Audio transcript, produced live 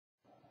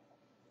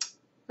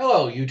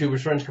Hello,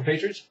 YouTubers, friends,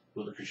 compatriots.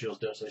 Ruler for shields,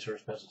 don't say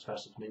service peasants,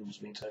 fastest,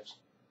 minions, mean sex.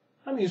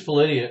 I'm a useful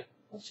idiot.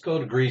 Let's go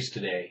to Greece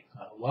today.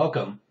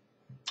 Welcome.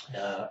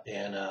 The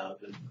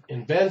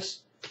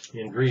events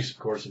in Greece, of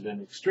course, have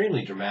been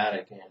extremely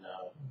dramatic and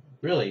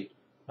really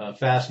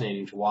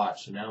fascinating to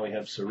watch. So now we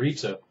have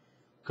Syriza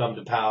come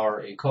to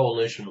power, a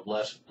coalition of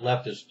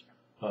leftist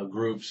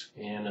groups,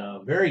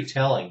 and very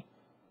telling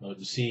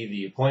to see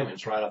the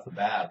appointments right off the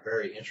bat.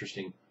 Very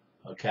interesting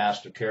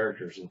cast of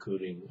characters,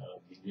 including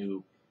the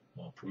new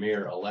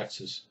Premier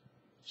Alexis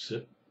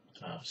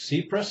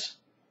Tsipras.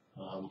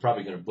 I'm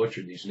probably going to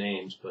butcher these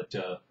names, but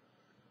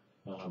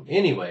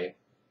anyway,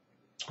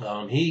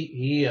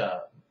 he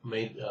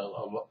made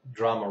a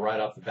drama right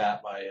off the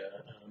bat by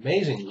an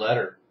amazing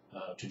letter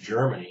to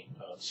Germany,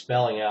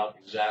 spelling out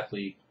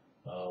exactly,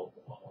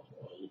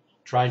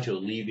 trying to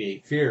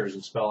alleviate fears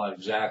and spell out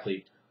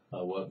exactly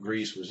what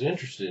Greece was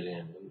interested in.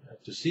 And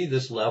to see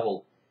this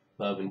level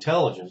of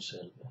intelligence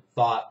and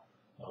thought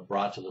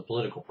brought to the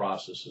political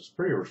process is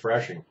pretty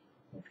refreshing,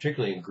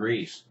 particularly in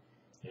Greece,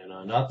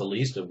 and not the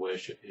least of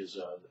which is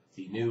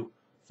the new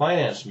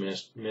finance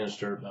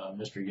minister,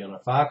 Mr.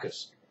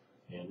 Yannakakis.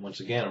 And once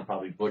again, I'm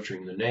probably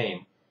butchering the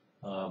name.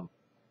 And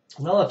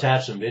I'll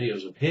attach some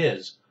videos of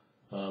his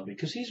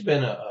because he's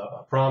been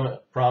a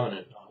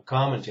prominent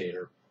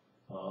commentator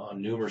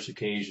on numerous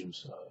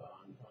occasions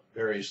on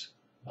various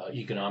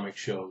economic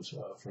shows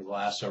for the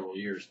last several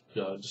years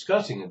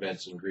discussing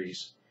events in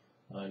Greece.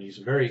 And he's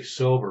a very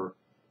sober,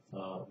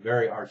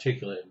 very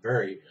articulate, and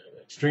very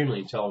extremely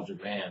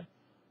intelligent man.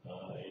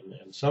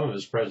 And some of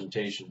his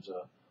presentations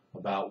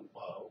about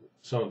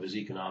some of his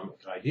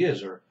economic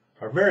ideas are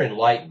very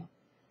enlightened,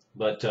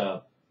 but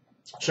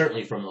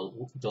certainly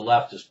from the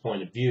leftist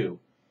point of view.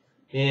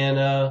 And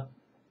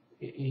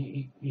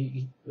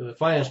the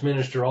finance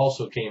minister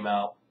also came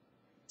out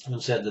and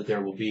said that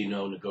there will be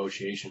no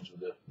negotiations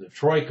with the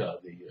Troika,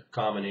 the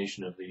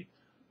combination of the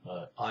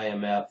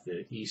IMF,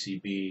 the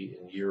ECB,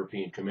 and the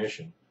European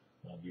Commission,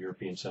 the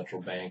European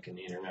Central Bank, and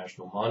the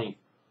International Money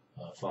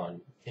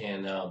Fund.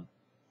 And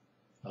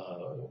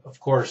of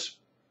course,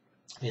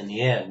 in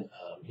the end,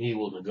 he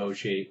will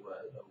negotiate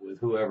with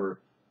whoever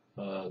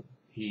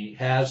he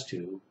has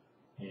to.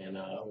 And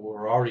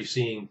we're already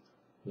seeing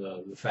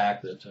the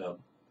fact that a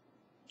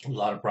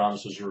lot of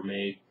promises were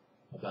made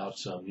about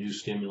some new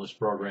stimulus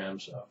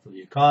programs for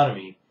the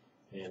economy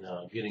and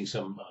getting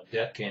some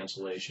debt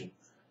cancellation.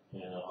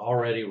 And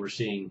already we're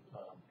seeing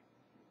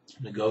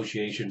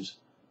negotiations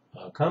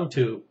come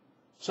to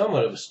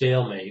somewhat of a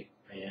stalemate.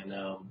 And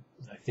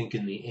I think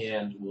in the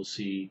end we'll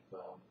see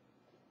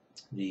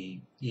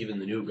even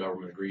the new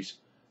government of Greece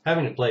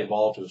having to play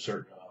ball to a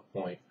certain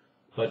point.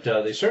 But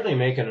they certainly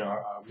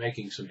are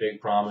making some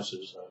big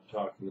promises,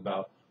 talking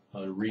about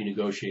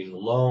renegotiating the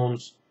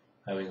loans,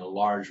 having a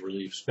large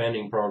relief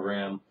spending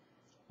program,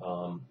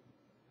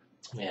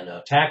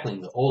 and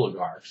tackling the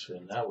oligarchs.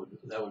 And that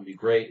would be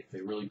great if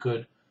they really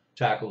could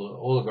tackle the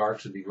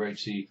oligarchs. It'd be great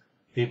to see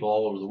people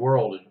all over the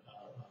world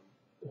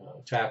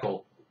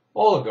tackle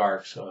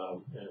oligarchs. And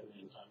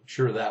I'm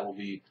sure that will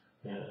be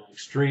an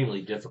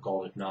extremely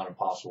difficult, if not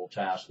impossible,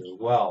 task as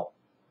well.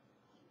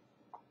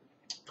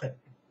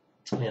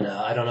 And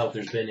I don't know if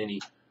there's been any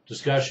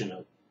discussion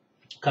of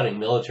cutting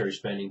military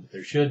spending, but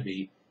there should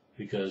be,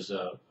 because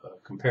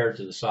compared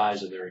to the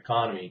size of their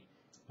economy,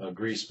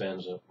 Greece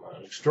spends an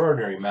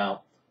extraordinary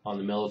amount on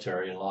the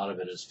military, and a lot of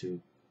it is to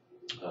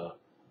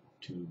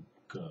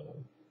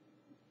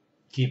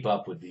keep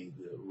up with the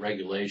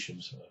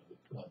regulations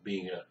of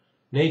being a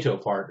NATO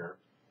partner.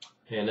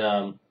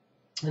 And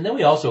then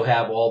we also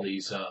have all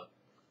these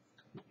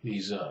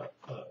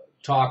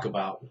talk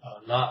about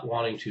not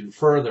wanting to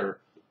further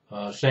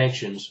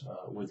sanctions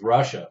with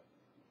Russia,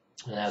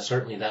 and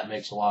certainly that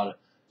makes a lot of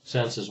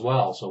sense as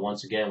well. So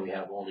once again, we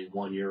have only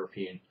one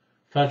European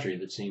country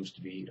that seems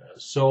to be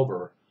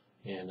sober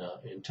and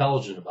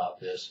intelligent about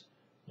this,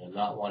 and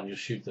not wanting to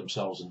shoot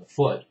themselves in the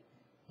foot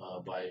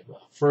by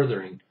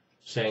furthering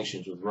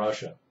sanctions with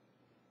Russia.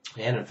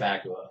 And in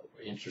fact,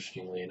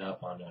 interestingly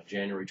enough, on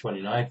January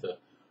 29th, the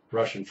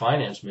Russian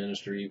finance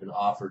minister even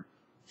offered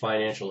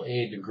financial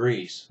aid to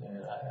Greece.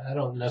 And I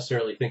don't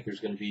necessarily think there's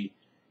going to be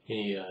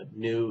any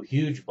new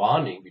huge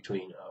bonding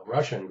between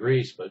Russia and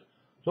Greece, but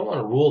don't want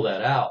to rule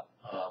that out.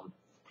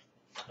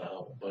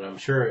 But I'm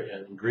sure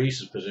in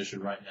Greece's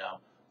position right now,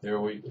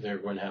 they're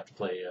going to have to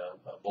play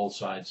both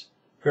sides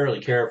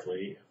fairly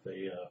carefully if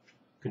they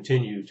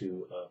continue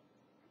to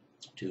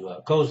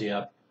cozy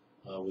up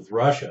with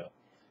Russia.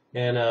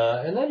 And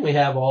then we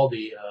have all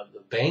the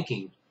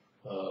banking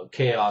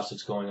chaos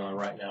that's going on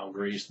right now in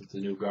Greece that the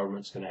new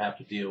government's going to have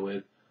to deal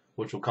with,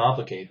 which will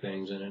complicate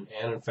things. And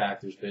in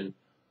fact, there's been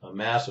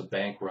massive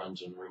bank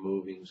runs and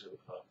removings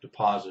of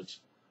deposits,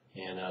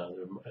 and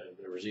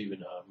there was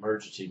even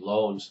emergency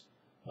loans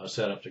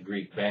set up to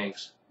Greek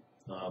banks.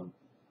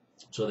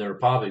 So there will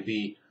probably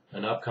be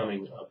an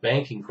upcoming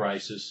banking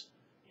crisis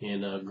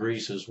in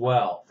Greece as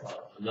well,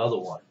 another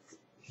one.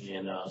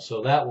 And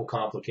so that will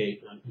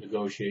complicate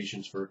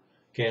negotiations for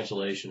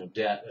cancellation of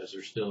debt, as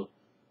they're still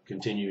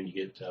continuing to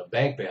get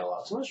bank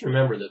bailouts. And let's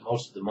remember that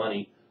most of the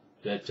money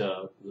that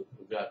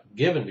got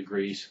given to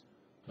Greece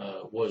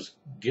was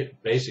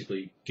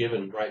basically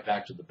given right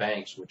back to the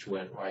banks, which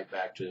went right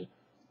back to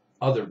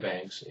other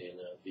banks in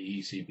the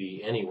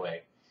ECB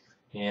anyway.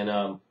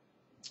 And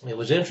it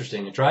was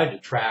interesting. I tried to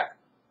track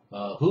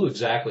who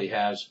exactly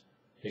has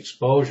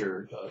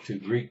exposure to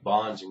Greek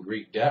bonds and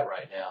Greek debt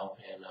right now.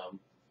 And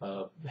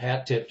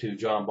hat tip to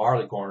John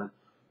Barleycorn,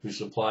 who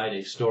supplied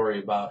a story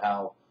about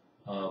how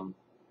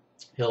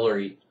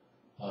Hillary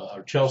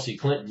or Chelsea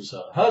Clinton's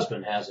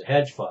husband has a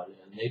hedge fund,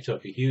 and they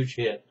took a huge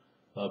hit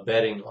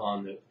betting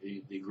on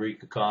the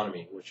Greek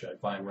economy, which I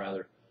find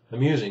rather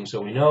amusing.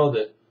 So we know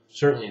that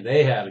certainly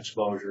they had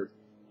exposure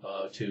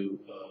to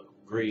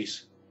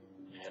Greece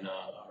and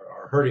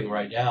are hurting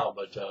right now.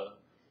 But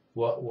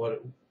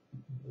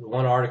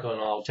one article,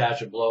 and I'll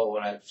attach it below,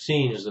 what I've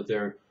seen is that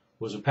there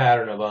was a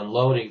pattern of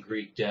unloading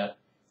Greek debt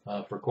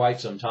for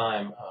quite some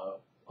time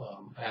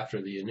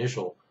after the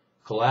initial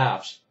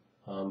collapse.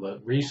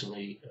 But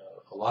recently,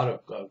 a lot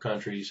of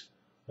countries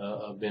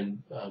have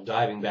been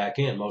diving back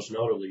in, most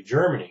notably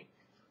Germany.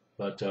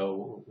 But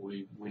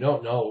we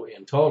don't know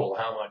in total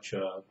how much,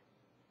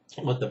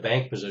 what the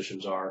bank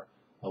positions are,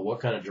 what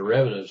kind of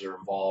derivatives are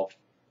involved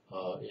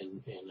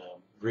in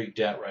Greek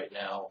debt right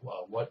now,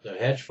 what the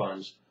hedge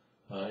funds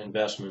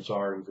investments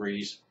are in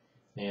Greece,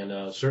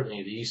 and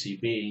certainly the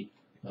ECB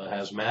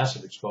has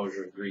massive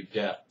exposure to Greek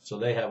debt, so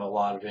they have a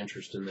lot of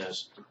interest in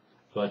this.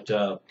 But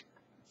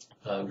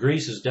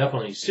Greece is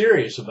definitely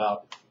serious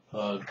about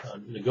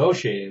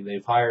negotiating.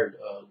 They've hired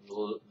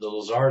the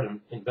Lazard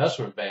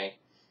Investment Bank.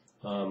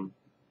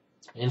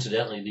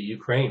 Incidentally, the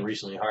Ukraine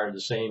recently hired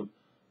the same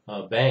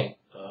bank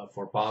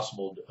for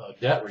possible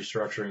debt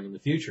restructuring in the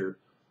future.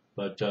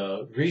 But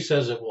Greece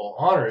says it will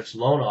honor its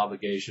loan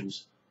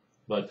obligations,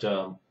 but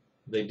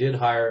they did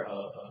hire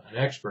an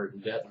expert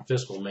in debt and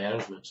fiscal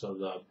management,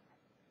 so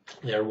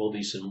there will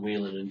be some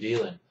wheeling and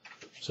dealing.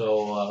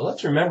 So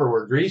let's remember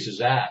where Greece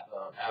is at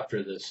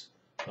after this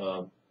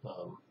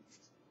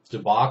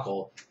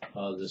debacle,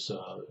 this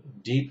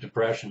deep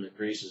depression that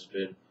Greece has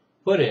been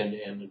put in,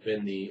 and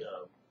been the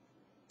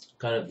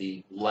kind of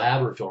the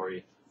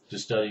laboratory to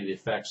study the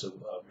effects of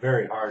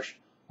very harsh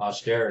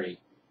austerity.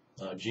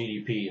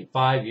 GDP in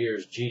 5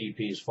 years,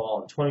 GDP has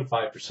fallen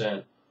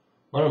 25%.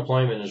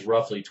 Unemployment is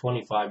roughly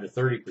 25 to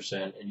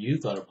 30%, and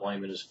youth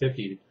unemployment is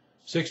 50 to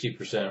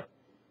 60%.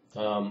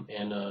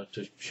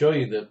 To show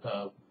you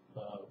that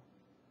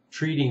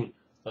treating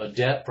a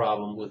debt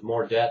problem with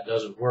more debt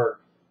doesn't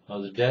work,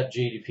 the debt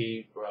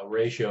GDP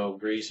ratio of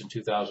Greece in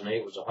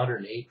 2008 was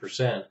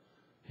 108%,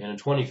 and in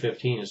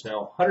 2015 it's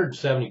now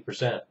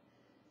 170%.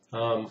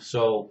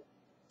 So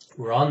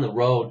we're on the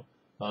road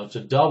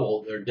to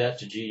double their debt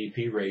to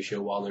GDP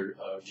ratio, while their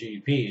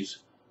GDPs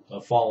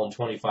have fallen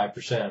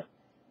 25%.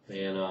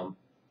 And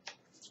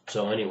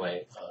so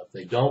anyway, if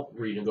they don't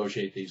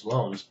renegotiate these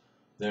loans,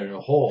 they're in a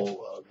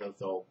hole that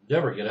they'll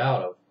never get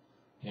out of.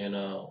 And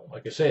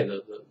like I say,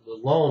 the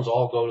loans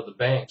all go to the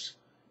banks.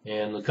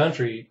 And the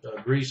country,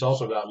 Greece,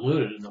 also got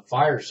looted in a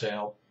fire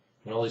sale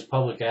and all these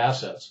public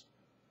assets.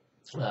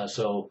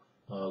 So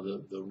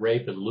the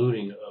rape and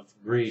looting of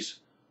Greece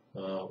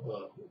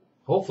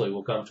hopefully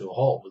will come to a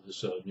halt with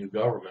this new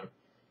government.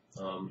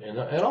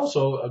 And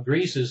also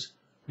Greece is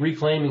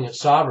reclaiming its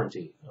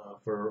sovereignty.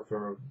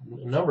 For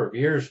a number of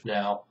years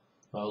now,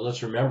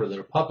 let's remember that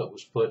a puppet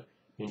was put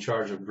in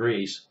charge of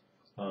Greece,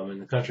 and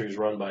the country is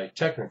run by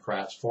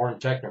technocrats, foreign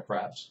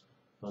technocrats.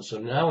 So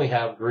now we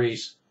have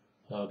Greece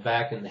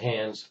back in the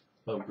hands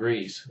of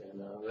Greece,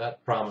 and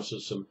that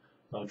promises some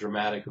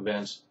dramatic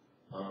events,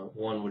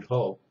 one would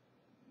hope.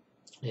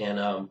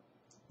 And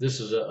this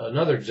is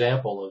another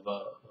example of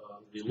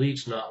the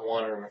elites not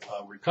wanting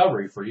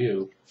recovery for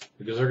you,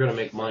 because they're going to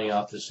make money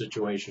off this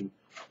situation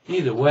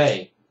either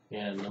way.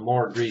 And the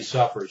more Greece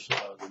suffers,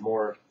 the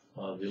more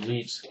the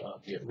elites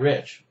get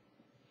rich.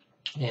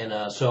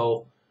 And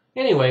so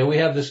anyway, we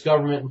have this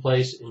government in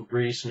place in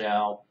Greece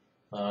now,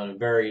 a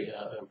very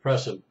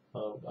impressive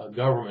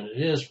government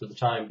it is for the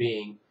time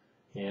being,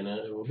 and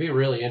it will be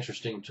really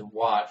interesting to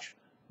watch.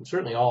 And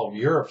certainly all of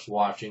Europe's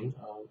watching,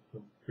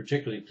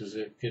 particularly because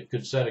it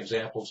could set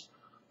examples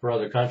for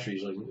other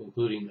countries,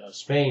 including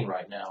Spain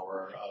right now,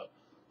 where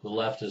the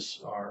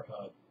leftists are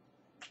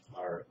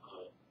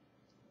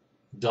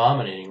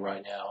dominating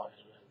right now,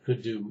 and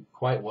could do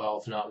quite well,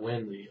 if not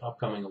win, the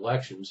upcoming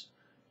elections.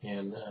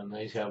 And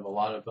they have a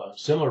lot of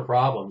similar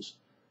problems.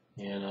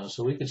 And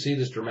so we could see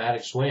this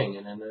dramatic swing,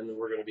 and then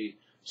we're going to be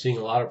seeing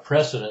a lot of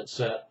precedent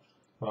set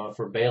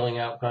for bailing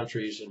out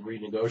countries and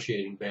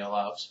renegotiating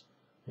bailouts.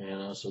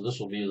 And so this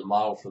will be the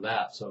model for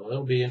that. So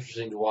it'll be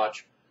interesting to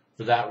watch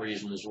for that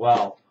reason as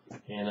well.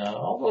 And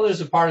although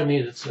there's a part of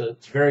me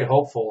that's very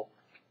hopeful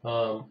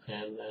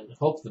and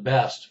hope the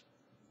best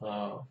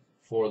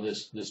for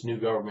this new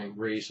government in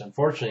Greece,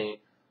 unfortunately,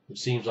 it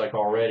seems like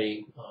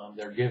already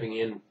they're giving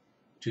in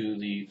to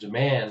the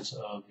demands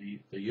of the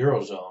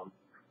Eurozone.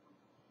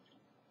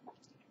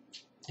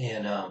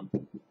 And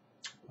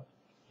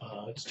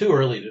it's too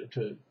early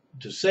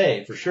to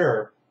say for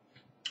sure,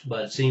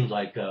 but it seems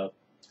like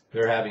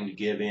they're having to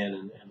give in,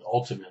 and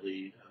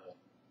ultimately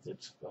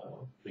it's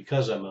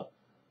because I'm a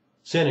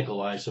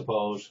cynical, I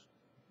suppose,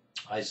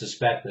 I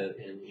suspect that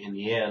in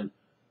the end,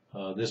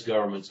 this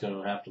government's going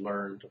to have to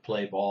learn to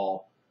play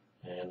ball,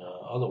 and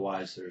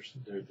otherwise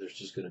there's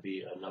just going to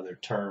be another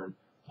turn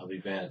of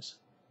events.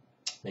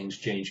 Things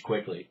change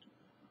quickly.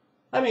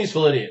 I'm a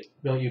useful idiot.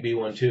 Don't you be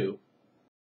one too.